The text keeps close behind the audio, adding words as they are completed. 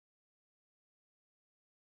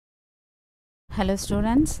Hello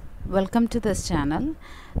students, welcome to this channel.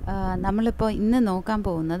 നമ്മളിപ്പോൾ ഇന്ന് നോക്കാൻ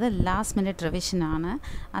പോകുന്നത് ലാസ്റ്റ് മിനിറ്റ് റിവിഷൻ ആണ്.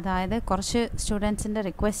 അതായത് കുറച്ച് സ്റ്റുഡൻസിൻ്റെ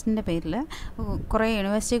റിക്വസ്റ്റിൻ്റെ പേരിൽ കുറേ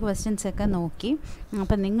യൂണിവേഴ്സിറ്റി ക്വസ്റ്റ്യൻസ് ഒക്കെ നോക്കി.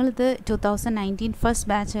 അപ്പം നിങ്ങളിത് 2019 first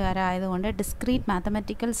ബാച്ചുകാരായതുകൊണ്ട് discrete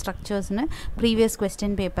mathematical സ്ട്രക്ചേഴ്സിന് previous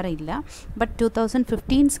question paper ഇല്ല. ബട്ട്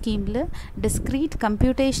 2015 സ്കീമിൽ ഡിസ്ക്രീറ്റ്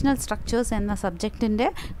കമ്പ്യൂട്ടേഷണൽ സ്ട്രക്ചേഴ്സ് എന്ന സബ്ജക്റ്റിൻ്റെ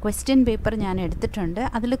ക്വസ്റ്റ്യൻ പേപ്പർ ഞാൻ എടുത്തിട്ടുണ്ട്.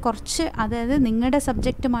 അതിൽ കുറച്ച്, അതായത് നിങ്ങളുടെ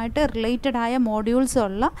സബ്ജക്റ്റുമായിട്ട് റിലേറ്റഡ് ആയ മോഡ്യൂൾസ്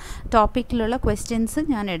ഉള്ള ടോപ്പിക്കിലുള്ള ക്വസ്റ്റ്യൻസ്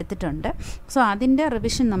ഞാൻ എടുത്തിട്ടുണ്ട്. സോ അതിൻ്റെ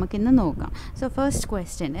റിവിഷൻ നമുക്കിന്ന് നോക്കാം. സോ ഫസ്റ്റ്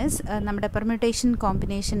ക്വസ്റ്റ്യൻ ഇസ് നമ്മുടെ പെർമ്യൂട്ടേഷൻ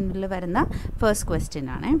കോമ്പിനേഷനിൽ വരുന്ന ഫസ്റ്റ് ക്വസ്റ്റ്യൻ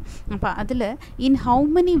ആണ്. അപ്പോൾ അതിൽ in how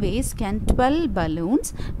many vase can 12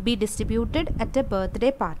 balloons be distributed at A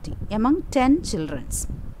birthday party among 10 children's?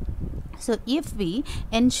 So if we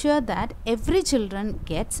ensure that every children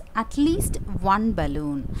gets at least one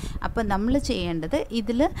balloon, അപ്പോൾ നമ്മൾ ചെയ്യേണ്ടത്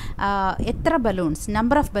ഇതിൽ എത്ര ബലൂൺസ്,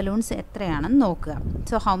 നമ്പർ ഓഫ് ബലൂൺസ് എത്രയാണെന്ന് നോക്കുക.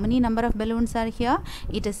 So how many number of balloons are here?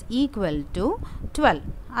 It is equal to 12.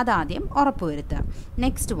 അതാദ്യം ഉറപ്പുവരുത്തുക.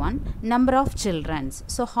 Next one, number of children's.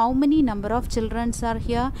 So how many number of children's are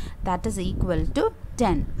here? That is equal to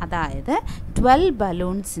 10. അതായത് 12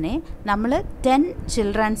 ബലൂൺസിനെ നമ്മൾ 10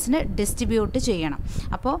 ചിൽഡ്രൻസിന് distribute ചെയ്യണം.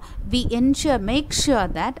 അപ്പോൾ make sure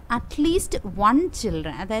that at least 1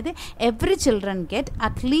 children, അതായത് every children get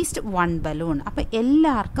at least 1 balloon. അപ്പോൾ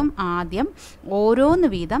എല്ലാവർക്കും ആദ്യം ഓരോന്ന്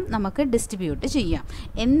വീതം നമുക്ക് ഡിസ്ട്രിബ്യൂട്ട് ചെയ്യാം.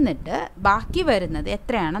 എന്നിട്ട് ബാക്കി വരുന്നത്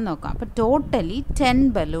എത്രയാണെന്ന് നോക്കാം. അപ്പോൾ ടോട്ടലി 10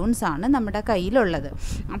 ബലൂൺസ് ആണ് നമ്മുടെ കയ്യിലുള്ളത്.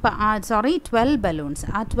 അപ്പോൾ 12 ബലൂൺസ്.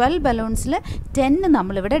 ആ 12 ബലൂൺസിൽ 10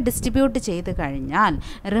 നമ്മളിവിടെ ഡിസ്ട്രിബ്യൂട്ട് ചെയ്ത് കഴിഞ്ഞാൽ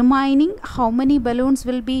remaining how many balloons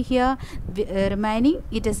will be here? Remaining,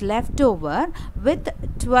 it is left over with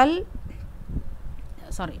 12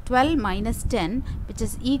 minus 10, which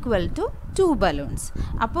is equal to 2 balloons.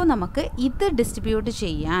 അപ്പോൾ നമുക്ക് ഇത് ഡിസ്ട്രിബ്യൂട്ട്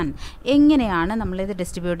ചെയ്യാൻ എങ്ങനെയാണ് നമ്മളിത്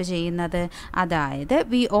ഡിസ്ട്രിബ്യൂട്ട് ചെയ്യുന്നത്? അതായത്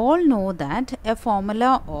we all know that a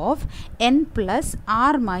formula of n plus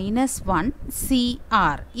r minus 1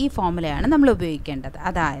 cr, ഈ ഫോർമുലയാണ് നമ്മൾ ഉപയോഗിക്കേണ്ടത്.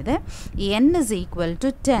 അതായത് n is equal to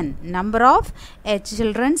 10, number of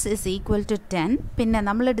childrens is equal to 10. പിന്നെ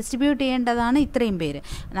നമ്മൾ ഡിസ്ട്രിബ്യൂട്ട് ചെയ്യേണ്ടതാണ് ഇത്രയും പേര്.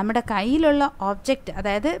 നമ്മുടെ കയ്യിലുള്ള ഓബ്ജക്റ്റ്,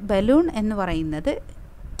 അതായത് ബലൂൺ എന്ന് പറയുന്നത്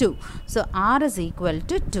 2. So r is equal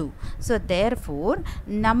to 2. So therefore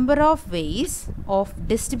number of ways of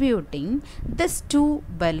distributing this 2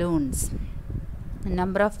 balloons,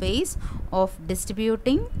 number of ways of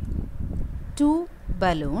distributing 2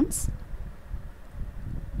 balloons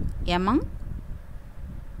among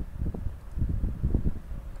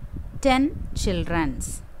 10 children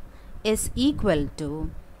is equal to,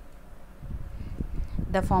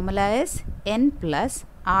 the formula is n plus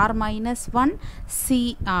r minus 1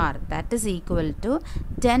 cr, that is equal to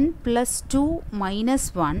 10 plus 2 minus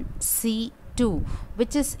 1 c2,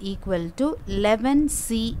 which is equal to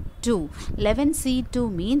 11c2. 11c2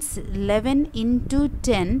 means 11 into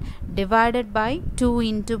 10 divided by 2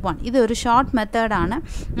 into 1. ഇത് ഒരു short മെത്തേഡാണ്.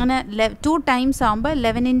 അങ്ങനെ 2 times ആകുമ്പോൾ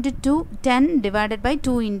 11 into 2 10 divided by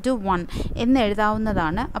 2 into 1 എന്ന്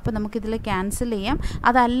എഴുതാവുന്നതാണ്. അപ്പോൾ നമുക്കിതിൽ cancel ചെയ്യാം.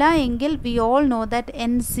 അതല്ല എങ്കിൽ we all know that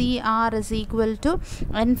ncr is equal to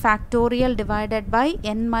n factorial divided by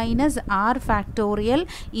n minus r factorial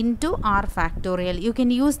into r factorial. You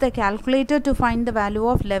can use the calculator to find the value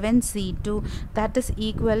of 11c2, that is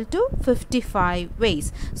equal to 55 ways.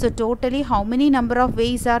 So totally how many number of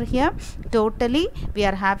ways are here? Totally we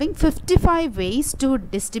are having 55 ways to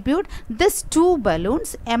distribute this 2 balloons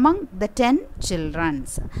among the 10 children.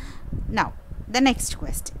 Now the next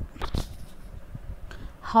question,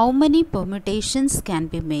 how many permutations can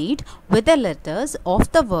be made with the letters of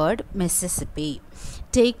the word Mississippi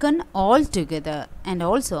taken all together, and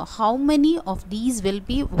also how many of these will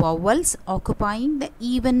be vowels occupying the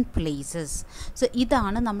even places? So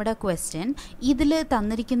ഇതാണ് നമ്മുടെ question. ഇതിൽ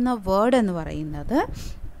തന്നിരിക്കുന്ന word എന്ന് പറയുന്നത്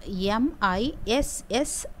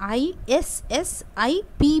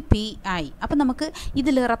MISSISSIPPI. അപ്പം നമുക്ക്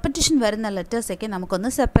ഇതിൽ repetition വരുന്ന ലെറ്റേഴ്സൊക്കെ നമുക്കൊന്ന്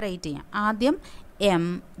സെപ്പറേറ്റ് ചെയ്യാം. ആദ്യം M,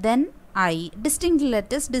 then I, distinct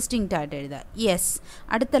letters distinct ആയിട്ട് എഴുതുക. S,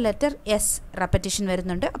 അടുത്ത ലെറ്റർ S റെപ്പറ്റീഷൻ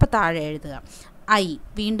വരുന്നുണ്ട്, അപ്പോൾ താഴെ എഴുതുക. I,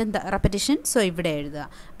 വീണ്ടും റെപ്പറ്റീഷൻ, സോ ഇവിടെ എഴുതുക.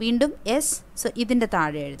 വീണ്ടും S, സോ ഇതിൻ്റെ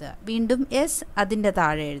താഴെ എഴുതുക. വീണ്ടും S, അതിൻ്റെ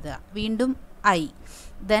താഴെ എഴുതുക. വീണ്ടും I,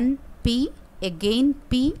 then P, again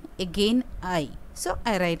P, again I. So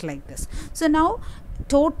I write like this. So now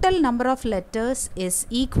total number of letters is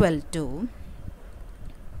equal to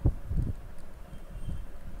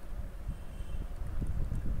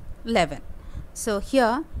 11. So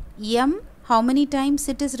here M, how many times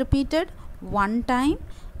it is repeated? 1 time.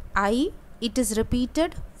 I, it is repeated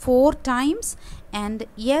 4 times, and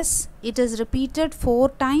S, it is repeated 4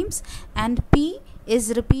 times, and P is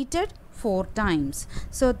repeated 4 times.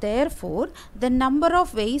 So therefore the number of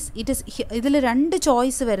ways, it is ഇതിൽ രണ്ട്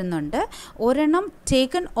choice വരുന്നുണ്ട്. ഒരെണ്ണം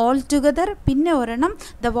taken all together, പിന്നെ ഒരെണ്ണം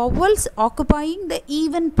the vowels occupying the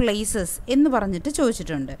even places എന്ന് പറഞ്ഞിട്ട്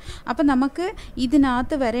ചോദിച്ചിട്ടുണ്ട്. അപ്പോൾ നമുക്ക്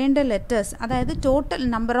ഇതിനകത്ത് വരേണ്ട ലെറ്റേഴ്സ്, അതായത് total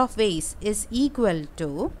number of ways is equal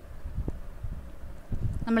to,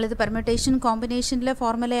 നമ്മളിത് permutation കോമ്പിനേഷനിലെ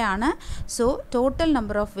ഫോർമുലയാണ്. So total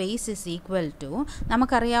number of ways is equal to,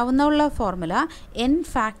 നമുക്കറിയാവുന്ന formula n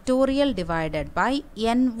factorial divided by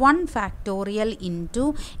n1 factorial into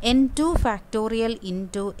n2 factorial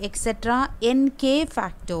into etcetera nk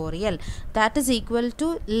factorial. That is equal to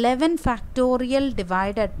 11 factorial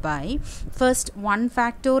divided by first 1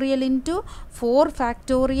 factorial into 4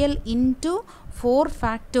 factorial into 4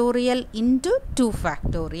 factorial into 2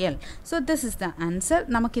 factorial. So this is the answer.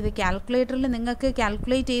 നമുക്കിത് കാൽക്കുലേറ്ററിൽ നിങ്ങൾക്ക്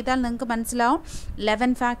calculate ചെയ്താൽ നിങ്ങൾക്ക് മനസ്സിലാവും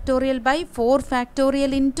 11 factorial by 4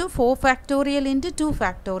 factorial into 4 factorial into 2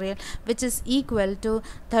 factorial, which is equal to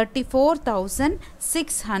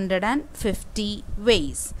 34,650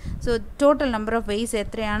 ways. So total number of ways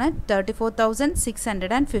എത്രയാണ്?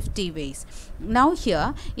 34,650 ways. Now here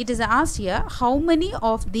it is asked here, how many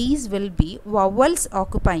of these will be vowels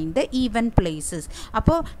occupying the even places?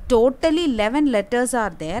 അപ്പോൾ totally 11 letters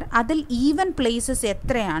are there. അതിൽ even places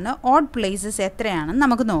എത്രയാണ്, odd places എത്രയാണെന്ന്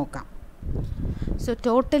നമുക്ക് നോക്കാം. So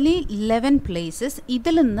totally 11 places.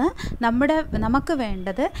 ഇതിൽ നിന്ന് നമുക്ക്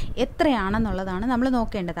വേണ്ടത് എത്രയാണെന്നുള്ളതാണ് നമ്മൾ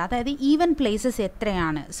നോക്കേണ്ടത്. അതായത് ഈവൻ പ്ലേസസ്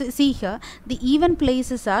എത്രയാണ്. See here the even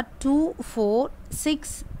places R 2, 4, 6,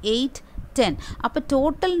 8, 10. അപ്പോൾ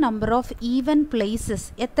total number of even places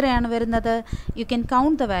എത്രയാണ് വരുന്നത്? You can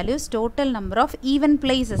count the values. Total number of even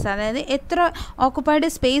places, അതായത് എത്ര ഓക്കുപ്പൈഡ്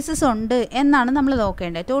സ്പേസസ് ഉണ്ട് എന്നാണ് നമ്മൾ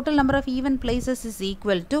നോക്കേണ്ടത്. Total number of even places is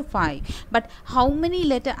equal to 5. But how many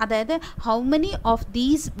letter, അതായത് how many of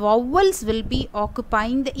these vowels will be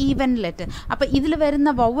ഓക്കുപ്പൈങ് the even letter. അപ്പോൾ ഇതിൽ വരുന്ന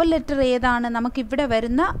വവൽ ലെറ്റർ ഏതാണ്? നമുക്കിവിടെ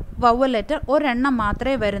വരുന്ന വവൽ ലെറ്റർ ഒരെണ്ണം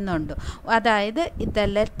മാത്രമേ വരുന്നുള്ളൂ, അതായത് the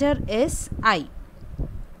letter is I.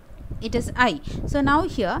 It is I. So now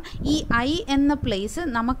here ഈ I എന്ന പ്ലേസ്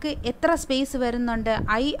നമുക്ക് എത്ര സ്പേസ് വരുന്നുണ്ട്?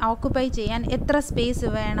 I ഓക്കുപ്പൈ ചെയ്യാൻ എത്ര സ്പേസ്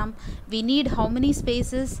വേണം? We need how many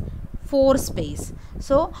spaces? 4 space.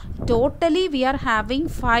 So totally we are having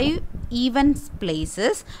 5 even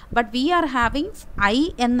places, but we are having I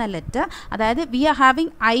എന്ന letter, അതായത് we are having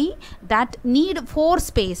I that need 4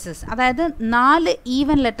 spaces, അതായത് 4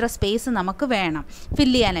 even letter space നമുക്ക് വേണം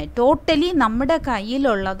fill ചെയ്യാനായി. Totally നമ്മുടെ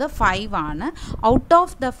കയ്യിലുള്ളത് 5 ആണ്. Out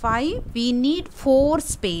of the 5 we need 4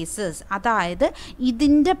 spaces. അതായത്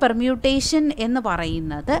ഇതിൻ്റെ പെർമ്യൂട്ടേഷൻ എന്ന്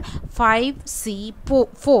പറയുന്നത്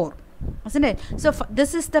 5C4. Isn't it? So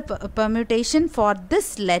this is the permutation for this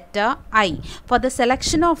letter I. For the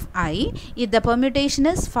selection of I, if the permutation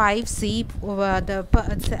is 5C,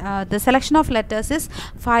 the selection of letters is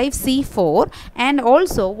 5C4. And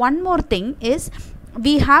also one more thing is,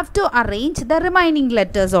 we have to arrange the remaining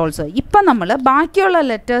letters also. ഇപ്പം നമ്മൾ ബാക്കിയുള്ള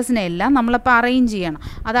ലെറ്റേഴ്സിനെല്ലാം നമ്മളിപ്പോൾ arrange ചെയ്യണം,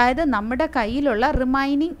 അതായത് നമ്മുടെ കയ്യിലുള്ള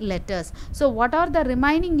remaining letters. So what are the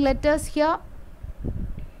remaining letters here?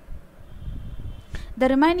 The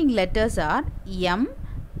remaining letters are M,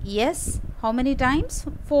 S, how many times?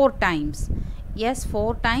 4 times. S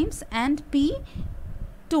 4 times and P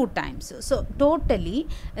 2 times. So totally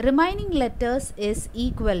remaining letters is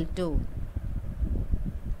equal to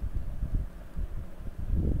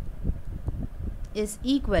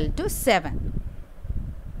 7.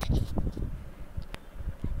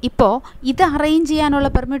 ഇപ്പോൾ ഇത് arrange ചെയ്യാനുള്ള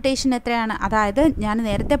permutation എത്രയാണ്? അതായത് ഞാൻ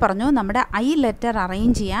നേരത്തെ പറഞ്ഞു നമ്മുടെ I letter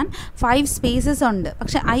arrange ചെയ്യാൻ 5 സ്പേസസ് ഉണ്ട്,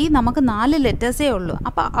 പക്ഷേ ഐ നമുക്ക് 4 ലെറ്റേഴ്സേ ഉള്ളൂ.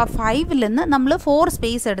 അപ്പോൾ ആ 5ൽ നിന്ന് നമ്മൾ 4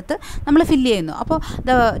 സ്പേസ് എടുത്ത് നമ്മൾ ഫില്ല് ചെയ്യുന്നു. അപ്പോൾ the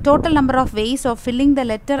total number of ways of filling the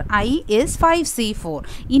letter I is 5C4.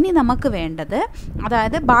 ഇനി നമുക്ക് വേണ്ടത്,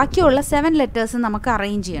 അതായത് ബാക്കിയുള്ള 7 ലെറ്റേഴ്സ് നമുക്ക്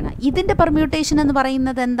അറേഞ്ച് ചെയ്യണം. ഇതിൻ്റെ പെർമ്യൂട്ടേഷൻ എന്ന്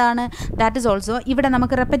പറയുന്നത് എന്താണ്? ദാറ്റ് ഇസ് ഓൾസോ, ഇവിടെ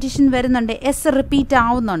നമുക്ക് റെപ്പറ്റീഷൻ വരുന്നുണ്ട്, എസ് റിപ്പീറ്റ്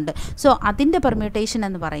ആവുന്നുണ്ട്. സോ അതിൻ്റെ പെർമ്യൂട്ടേഷൻ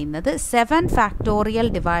എന്ന് പറയുന്നത് 7 factorial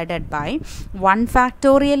divided by 1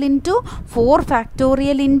 factorial into 4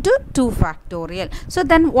 factorial into 2 factorial. So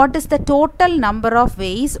then what is the total number of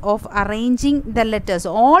ways of arranging the letters?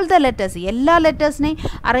 All the letters, എല്ലാ ലെറ്റേഴ്സിനെയും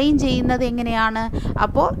arrange ചെയ്യുന്നത് എങ്ങനെയാണ്?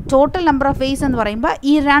 അപ്പോൾ ടോട്ടൽ നമ്പർ ഓഫ് വേസ് എന്ന് പറയുമ്പോൾ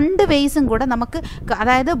ഈ 2 വേസും കൂടെ നമുക്ക്,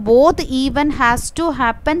 അതായത് both even has to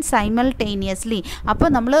happen simultaneously. അപ്പോൾ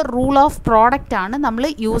നമ്മൾ റൂൾ ഓഫ് പ്രോഡക്റ്റ് ആണ് നമ്മൾ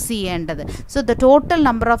യൂസ് ചെയ്യേണ്ടത്. So the total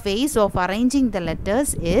number of ways of arranging the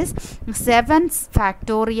letters is 7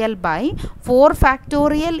 factorial by 4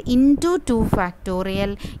 factorial into 2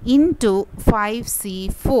 factorial into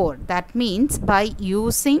 5C4. That means by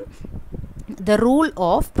using the rule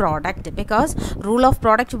of product, because rule of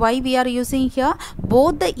product, why we are using here,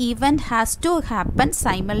 both the event has to happen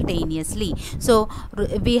simultaneously, so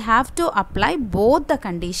we have to apply both the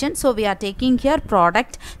conditions. So we are taking here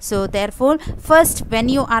product. So therefore first, when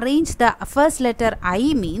you arrange the first letter I,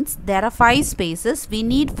 means there are 5 spaces, we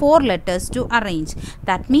need 4 letters to arrange.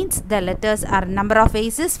 That means the letters are, number of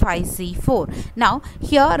ways is 5C4. Now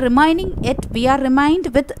here remaining it, we are remained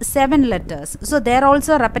with 7 letters, so there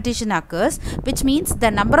also repetition occurs, which means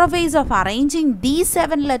the number of ways of arranging these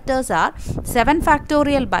 7 letters are 7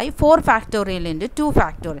 factorial by 4 factorial into 2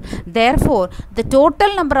 factorial. Therefore the total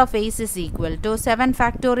number of ways is equal to 7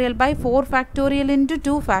 factorial by 4 factorial into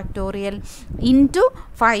 2 factorial into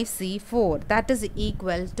 5C4, that is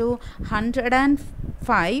equal to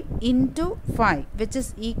 105 into 5, which is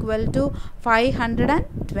equal to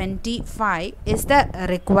 525 is the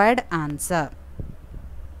required answer.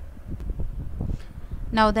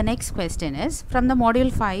 Now the next question is from the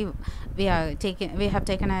module 5. We have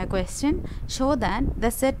taken a question. Show that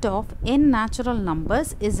the set of n natural numbers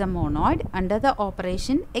is a monoid under the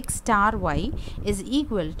operation x star y is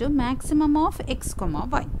equal to maximum of x comma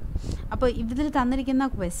y. അപ്പോൾ ഇതിൽ തന്നിരിക്കുന്ന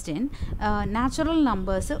question natural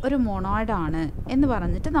numbers ഒരു മോണോയിഡ് ആണ് എന്ന്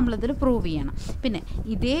പറഞ്ഞിട്ട് നമ്മളിതിൽ prove ചെയ്യണം. പിന്നെ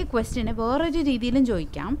ഇതേ ക്വസ്റ്റ്യന് വേറൊരു രീതിയിലും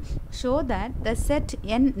ചോദിക്കാം. Show that the set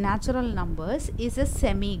N natural numbers is A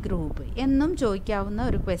semi group എന്നും ചോദിക്കാവുന്ന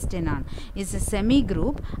ഒരു ക്വസ്റ്റ്യൻ ആണ്. Is A semi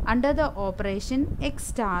group under the operation X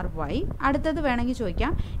star Y. അടുത്തത് വേണമെങ്കിൽ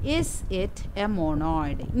ചോദിക്കാം ഈസ് ഇറ്റ് എ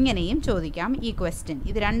മോണോയിഡ്, ഇങ്ങനെയും ചോദിക്കാം ഈ ക്വസ്റ്റ്യൻ.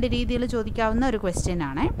 ഇത് 2 രീതിയിൽ ചോദിക്കാവുന്ന ഒരു ക്വസ്റ്റ്യൻ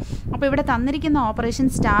ആണ്. അപ്പോൾ ഇവിടെ തന്നിരിക്കുന്ന ഓപ്പറേഷൻ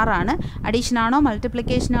സ്റ്റാർ ആണ്, അഡീഷൻ ആണോ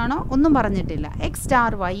മൾട്ടിപ്ലിക്കേഷൻ ആണോ ഒന്നും പറഞ്ഞിട്ടില്ല. X star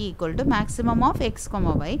Y equal to maximum of X comma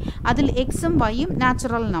Y, അതിൽ എക്സും വൈയും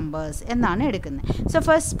നാച്ചുറൽ നമ്പേഴ്സ് എന്നാണ് എടുക്കുന്നത്. സോ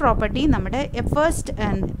ഫസ്റ്റ് പ്രോപ്പർട്ടി, നമ്മുടെ ഫസ്റ്റ്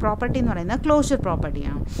പ്രോപ്പർട്ടി എന്ന് പറയുന്നത് ക്ലോഷർ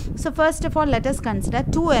പ്രോപ്പർട്ടിയാണ്. So first of all let us consider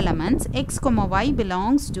 2 elements x, y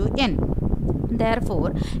belongs to n. Therefore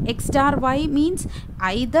x star y means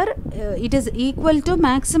either it is equal to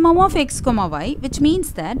maximum of x comma y, which means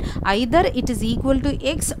that either it is equal to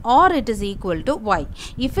x or it is equal to y.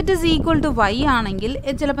 If it is equal to y ആണെങ്കിൽ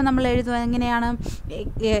ചിലപ്പോൾ നമ്മൾ എഴുതും എങ്ങനെയാണ്,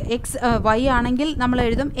 x y ആണെങ്കിൽ നമ്മൾ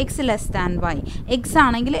എഴുതും x less than y, x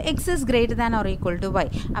ആണെങ്കിൽ x is greater than or equal to y.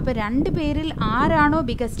 അപ്പോൾ 2 പേരിൽ ആരാണോ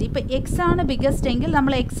ബിഗസ്റ്റ്, ഇപ്പോൾ x ആണ് ബിഗസ്റ്റ് എങ്കിൽ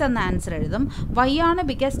നമ്മൾ x എന്ന ആൻസർ എഴുതും, y ആണ്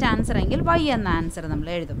ബിഗസ്റ്റ് ആൻസർ എങ്കിൽ y എന്ന ആൻസർ നമ്മൾ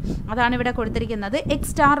എഴുതും. അതാണ് ഇവിടെ കൊടുത്തിരിക്കുന്നത്. x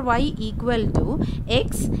star y equal to x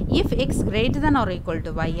if x greater than or equal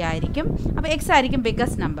to y ആയിരിക്കും. അപ്പോൾ x ആയിരിക്കും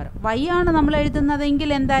ബിഗസ്റ്റ് നമ്പർ, y ആണ് നമ്മൾ എഴുതുന്നതെങ്കിൽ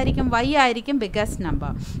എന്തായിരിക്കും, y ആയിരിക്കും ബിഗസ്റ്റ്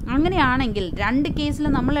നമ്പർ. അങ്ങനെയാണെങ്കിൽ 2 കേസിൽ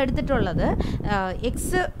നമ്മൾ എടുത്തിട്ടുള്ളത് x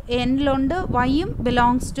എന്നിലുണ്ട്, yയും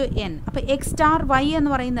ബിലോങ്സ് ടു n. അപ്പോൾ x star y എന്ന്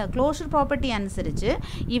പറയുന്ന ക്ലോഷർ പ്രോപ്പർട്ടി അനുസരിച്ച്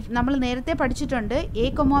നമ്മൾ നേരത്തെ പഠിച്ചിട്ടുണ്ട് a,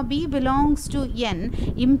 b belongs to n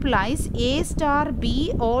implies a star b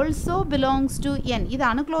also belongs to n.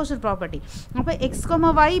 ഇതാണ് ക്ലോഷർ പ്രോപ്പർട്ടി. അപ്പോൾ X comma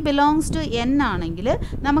Y belongs to N ആണെങ്കിൽ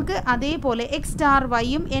നമുക്ക് അതേപോലെ എക്സ് സ്റ്റാർ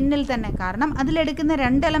വൈയും എന്നിൽ തന്നെ, കാരണം അതിലെടുക്കുന്ന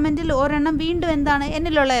 2 എലമെൻറ്റിൽ ഒരെണ്ണം വീണ്ടും എന്താണ്,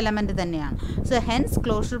 എന്നിലുള്ള എലമെൻറ്റ് തന്നെയാണ്. So hence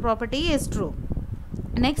closure property is true.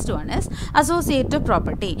 Next one is associative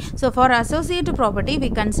property. So for associative property we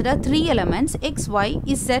consider 3 elements x, y,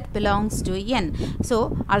 z belongs to n. So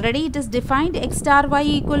already it is defined x star y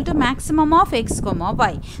equal to maximum of x comma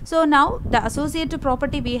y. So now the associative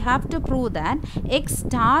property we have to prove that x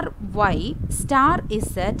star y star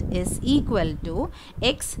z is equal to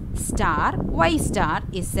x star y star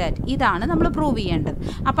z. ഇതാണ് നമ്മൾ prove ചെയ്യേണ്ടത്.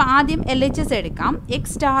 അപ്പോൾ ആദ്യം LHS എടുക്കാം. x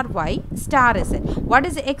star y star z. What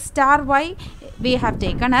is x star y? We have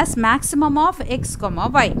taken as maximum of x comma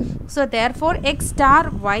y. So therefore x star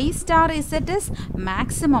y star z is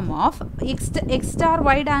maximum of x star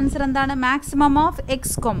y answer എന്താണ്, maximum of x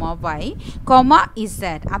comma y comma z.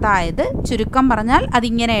 അതായത് ചുരുക്കം പറഞ്ഞാൽ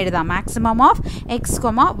അതിങ്ങനെ എഴുതാം, maximum of x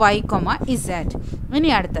comma y comma z. ഇനി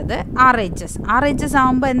അടുത്തത് RHS. RHS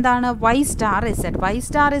ആകുമ്പോൾ എന്താണ്, y star z. y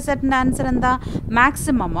star zൻ്റെ answer എന്താ,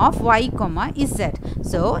 maximum of y comma z.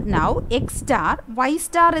 So now x star y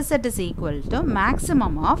star z is equal to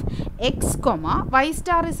maximum of x comma y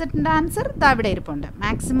star z ൻ്റെ answer ഇവിടെ ഇരിപ്പുണ്ട്,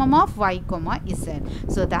 maximum of y comma z.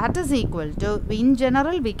 So that is equal to, in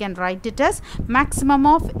general we can write it as maximum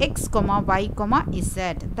of x comma y comma z.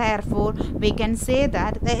 Therefore we can say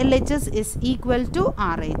that the LHS is equal to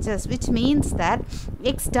RHS, which means that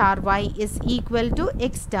x star y is equal to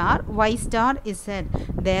x star y star z.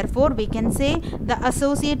 Therefore we can say the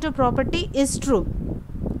associative property is true.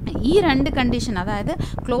 ഈ രണ്ട് condition അതായത്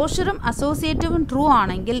ക്ലോഷറും അസോസിയേറ്റീവും true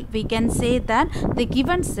ആണെങ്കിൽ we can say that the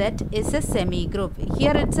given set is a semi group.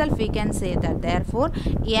 Here itself we can say that therefore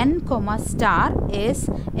n comma star is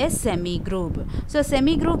a semi group. So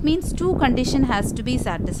semi group means two condition has to be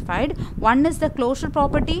satisfied. One is the closure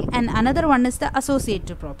property and another one is the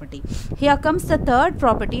associative property. Here comes the third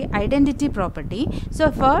property, identity property.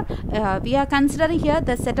 So for we are considering here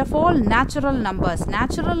the set of all natural numbers.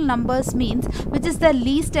 Natural numbers means which is the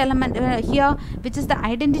least element here, which is the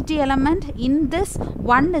identity element. In this,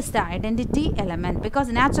 one is the identity element because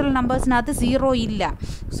natural numbers nathu zero illa,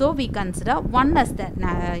 so we consider one as the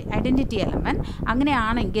identity element. Angane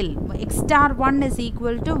aanengil x star 1 is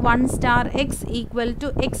equal to 1 star x equal to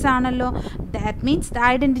x aanallo, that means the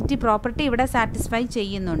identity property ivide satisfy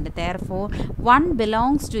cheyyunnundu. Therefore 1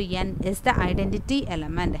 belongs to n is the identity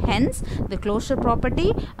element. Hence the closure property,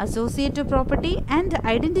 associative property and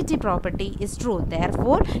identity property is true.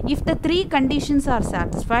 Therefore if the three conditions are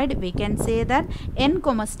satisfied, we can say that n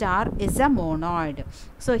comma star is a monoid.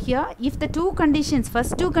 So here if the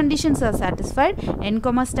first two conditions are satisfied, n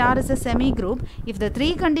comma star is a semi group. If the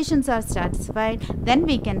three conditions are satisfied, then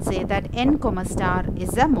we can say that n comma star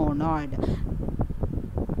is a monoid.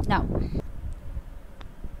 Now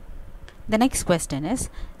the next question is,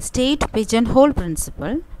 state pigeonhole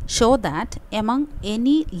principle. Show that among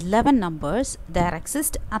any 11 numbers there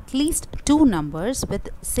exist at least two numbers with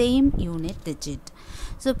same unit digit.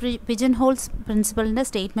 So pigeonhole principle inde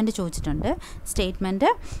statement ചോദിച്ചിട്ടുണ്ട്. Statement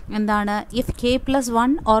എന്താണ്? If k plus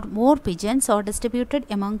 1 or more pigeons are distributed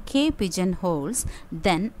among k pigeonholes,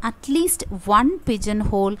 then at least one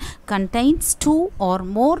pigeonhole contains two or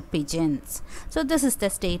more pigeons. So this is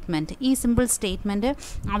the statement. ഈ simple statement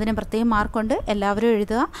അതിന് പ്രത്യേക മാർക്കുണ്ട്, എല്ലാവരും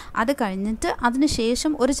എഴുതുക. അത് കഴിഞ്ഞിട്ട് അതിന്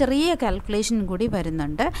ശേഷം ഒരു ചെറിയ കാൽക്കുലേഷൻ കൂടി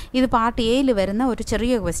വരുന്നുണ്ട്. ഇത് പാർട്ട് എയിൽ വരുന്ന ഒരു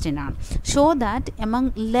ചെറിയ ക്വസ്റ്റ്യൻ ആണ്. Show that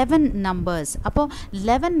among 11 numbers. അപ്പോൾ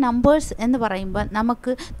 11 നമ്പേഴ്സ് എന്ന് പറയുമ്പോൾ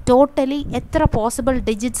നമുക്ക് ടോട്ടലി എത്ര പോസിബിൾ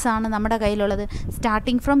ഡിജിറ്റ്സ് ആണ് നമ്മുടെ കയ്യിലുള്ളത്?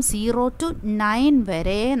 സ്റ്റാർട്ടിങ് ഫ്രം 0 to 9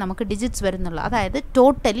 വരെ നമുക്ക് ഡിജിറ്റ്സ് വരുന്നുള്ളൂ. അതായത്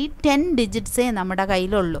ടോട്ടലി 10 ഡിജിറ്റ്സേ നമ്മുടെ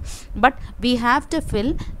കയ്യിലുള്ളൂ. But we have to fill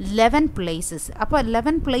 11 places. അപ്പോൾ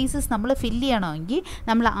 11 പ്ലേസസ് നമ്മൾ ഫില്ല് ചെയ്യണമെങ്കിൽ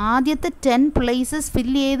നമ്മൾ ആദ്യത്തെ 10 പ്ലേസസ്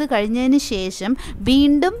ഫില്ല് ചെയ്ത് കഴിഞ്ഞതിന് ശേഷം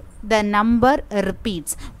വീണ്ടും the number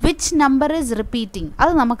repeats. Which number is repeating?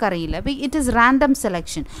 അത് നമുക്കറിയില്ല. It is random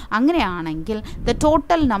selection. അങ്ങനെയാണെങ്കിൽ the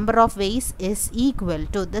total number of ways is equal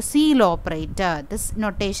to the seal operator. This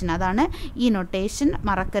notation, അതാണ് ഈ notation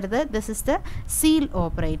മറക്കരുത്. This is the seal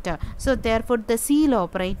operator. So therefore the seal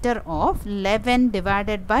operator of 11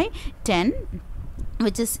 divided by 10,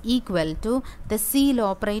 which is equal to the seal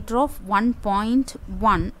operator of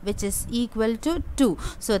 1.1, which is equal to 2.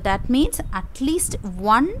 So that means at least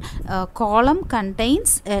one column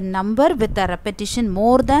contains a number with a repetition.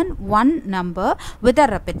 More than one number with a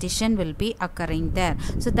repetition will be occurring there.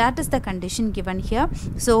 So that is the condition given here.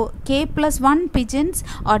 So k plus 1 pigeons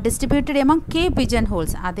are distributed among k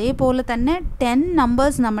pigeonholes. അതേപോലെ തന്നെ 10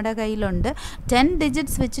 numbers നമ്മുടെ കയ്യിലുണ്ട്. 10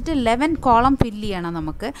 digits വെച്ചിട്ട് 11 column fill ചെയ്യണം.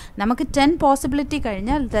 നമുക്ക് 10 possibility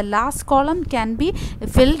കഴിഞ്ഞാൽ the last column can be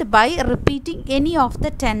filled by repeating any of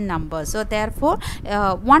the 10 numbers. So therefore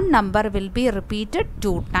one number will be repeated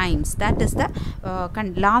 2 times. That is the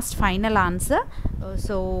last final answer.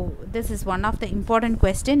 So this is one of the important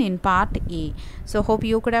question in part A. So hope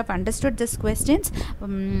you could have understood these questions.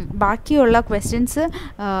 ബാക്കിയുള്ള questions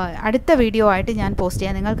അടുത്ത video ആയിട്ട് ഞാൻ post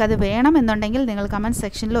ചെയ്യാം. നിങ്ങൾക്കത് വേണമെന്നുണ്ടെങ്കിൽ നിങ്ങൾ comment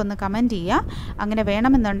സെക്ഷനിൽ ഒന്ന് കമൻറ്റ് ചെയ്യുക. അങ്ങനെ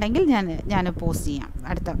വേണമെന്നുണ്ടെങ്കിൽ ഞാൻ പോസ്റ്റ് ചെയ്യാം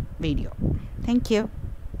അടുത്ത വീഡിയോ. Thank you.